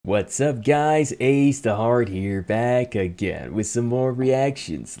What's up guys, Ace the Heart here, back again with some more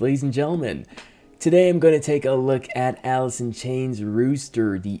reactions. Ladies and gentlemen, today I'm going to take a look at Alice in Chains'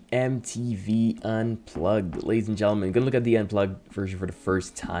 Rooster, the MTV Unplugged. Ladies and gentlemen, I'm going to look at the Unplugged version for the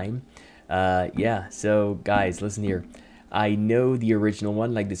first time. So guys, listen here. I know the original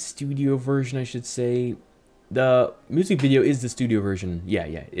one, like the studio version I should say. The music video is the studio version. Yeah,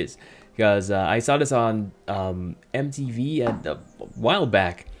 it is. Because I saw this on MTV a while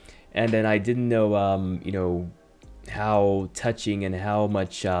back. And then I didn't know, how touching and how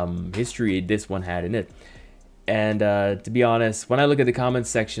much history this one had in it. And to be honest, when I look at the comments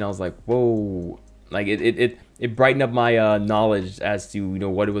section, I was like, whoa. Like, it brightened up my knowledge as to,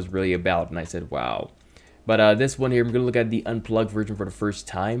 what it was really about. And I said, wow. But this one here, I'm going to look at the Unplugged version for the first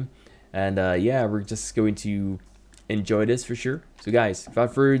time. And yeah, we're just going to enjoy this for sure. So guys,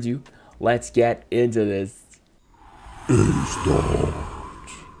 without further ado, let's get into this.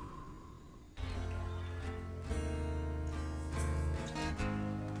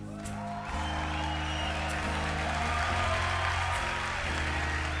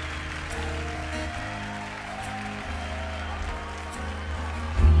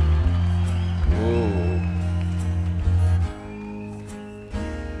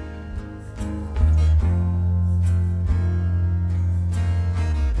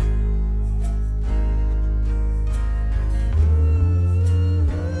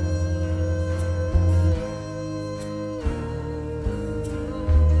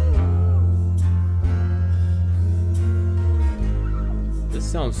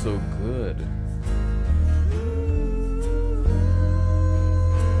 Sounds so good.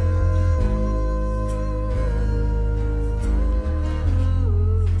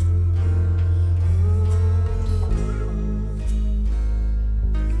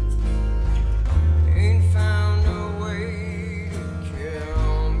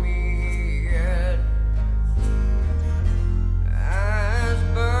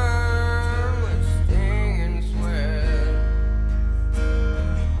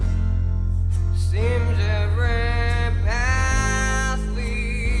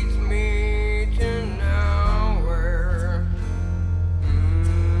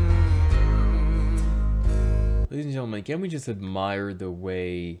 Ladies and gentlemen, can we just admire the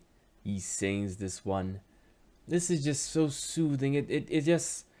way he sings this one? This is just so soothing.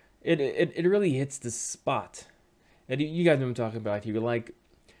 It really hits the spot. And you guys know what I'm talking about here. Like,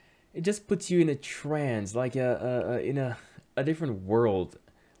 it just puts you in a trance, like in a different world.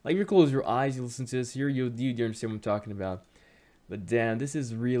 Like, if you close your eyes, you listen to this here, you understand what I'm talking about. But damn, this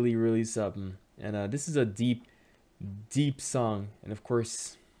is really something. And this is a deep song. And of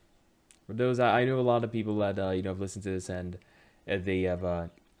course, for those, I know a lot of people that have listened to this and they have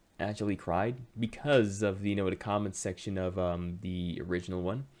actually cried because of the the comments section of the original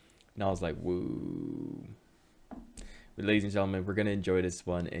one, and I was like, woo. But ladies and gentlemen, we're gonna enjoy this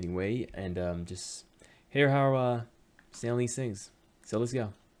one anyway, and just hear how Stanley sings. So let's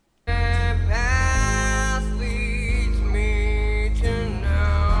go.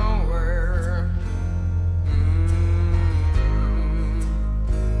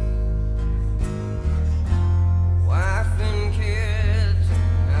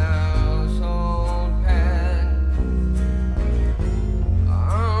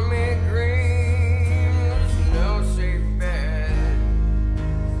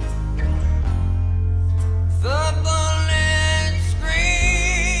 The bullet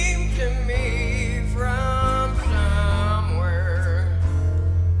screams.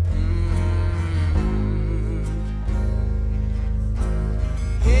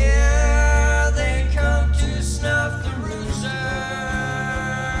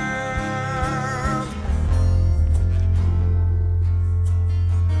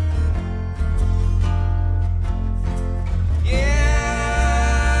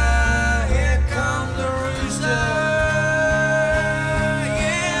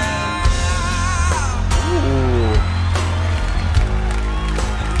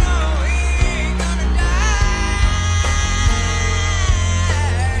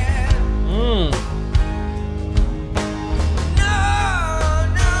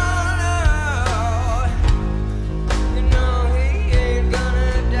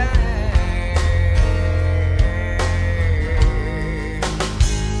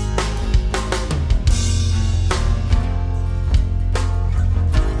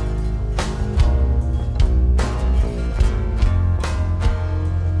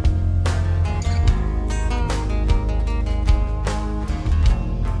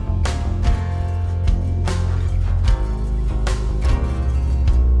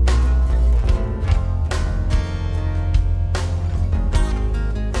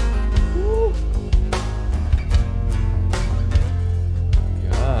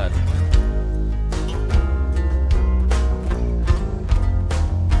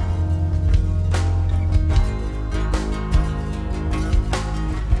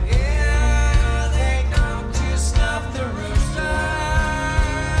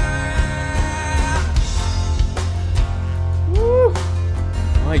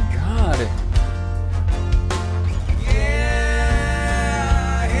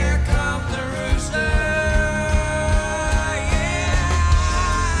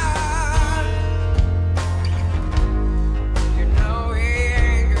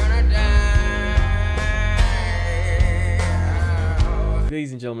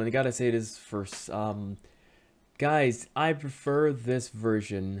 and gentlemen, I gotta say this first. Guys, I prefer this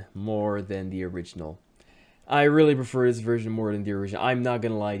version more than the original. I really prefer this version more than the original. I'm not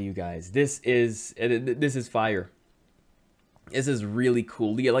gonna lie to you guys. This is fire. This is really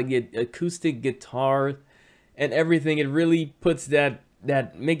cool. Like the acoustic guitar and everything. It really puts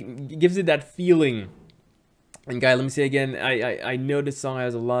gives it that feeling. And guys, let me say again, I know this song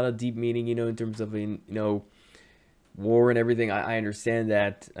has a lot of deep meaning, you know, in terms of, you know, war and everything. I understand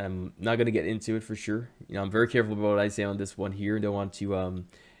that. I'm not gonna get into it for sure. You know, I'm very careful about what I say on this one here. Don't want to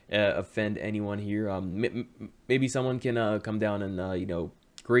offend anyone here. Maybe someone can come down and you know,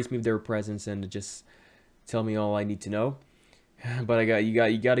 grace me with their presence and just tell me all I need to know. But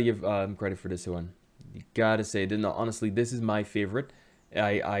you gotta give credit for this one. You gotta say, no, honestly, this is my favorite.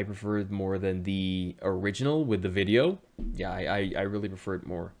 I prefer it more than the original with the video. Yeah, I really prefer it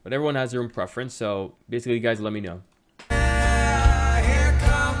more. But everyone has their own preference, so basically, guys, let me know. Here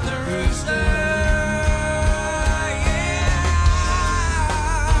comes the rooster.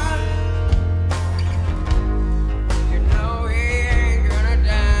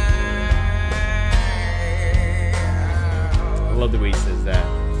 I love the way he says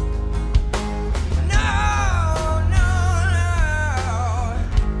that.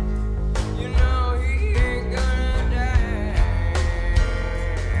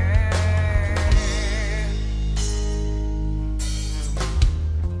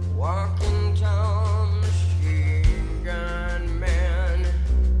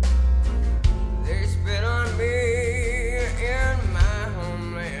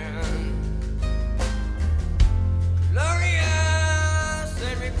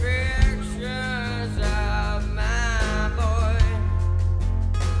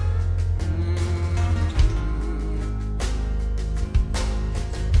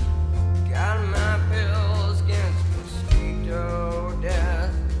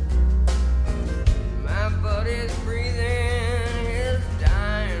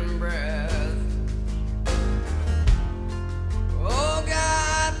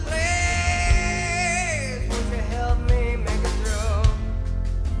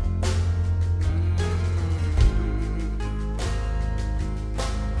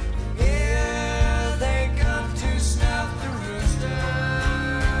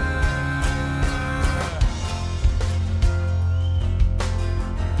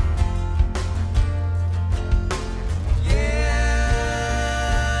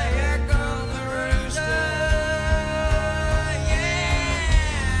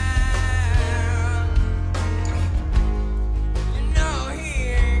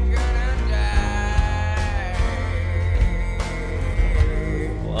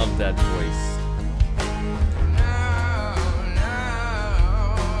 That voice.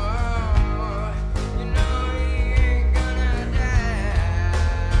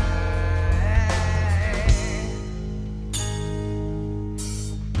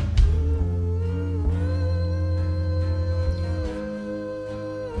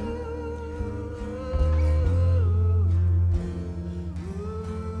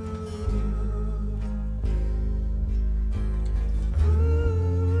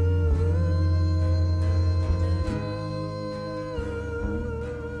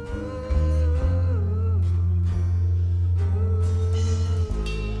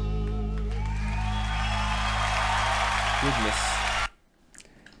 Goodness.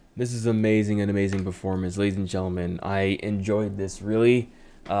 This is amazing, an amazing performance, ladies and gentlemen. I enjoyed this really.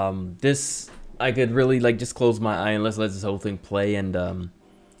 This I could really like just close my eye and let this whole thing play, and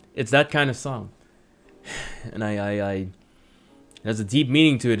it's that kind of song. And there's a deep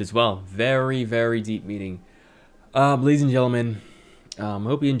meaning to it as well. Very, very deep meaning. Ladies and gentlemen, I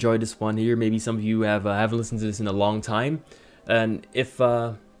hope you enjoyed this one here. Maybe some of you haven't listened to this in a long time, and if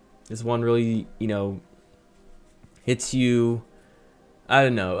this one really, you know, hits you, I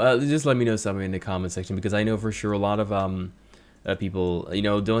don't know, just let me know something in the comment section, because I know for sure a lot of people, you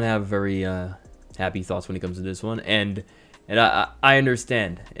know, don't have very happy thoughts when it comes to this one, and I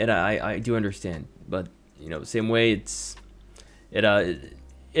understand, and I do understand, but you know, same way, it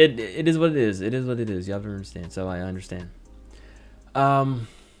is what it is. It is what it is. You have to understand. So I understand.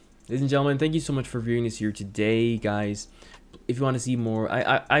 Ladies and gentlemen, thank you so much for viewing this here today, guys. If you want to see more,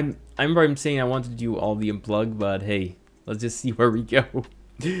 I remember I'm saying I wanted to do all the Unplugged, but hey, let's just see where we go.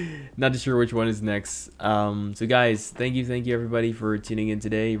 Not sure which one is next. So guys, thank you everybody for tuning in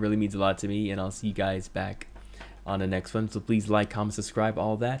today. It really means a lot to me, and I'll see you guys back on the next one. So please like, comment, subscribe,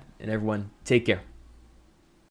 all that, and everyone take care.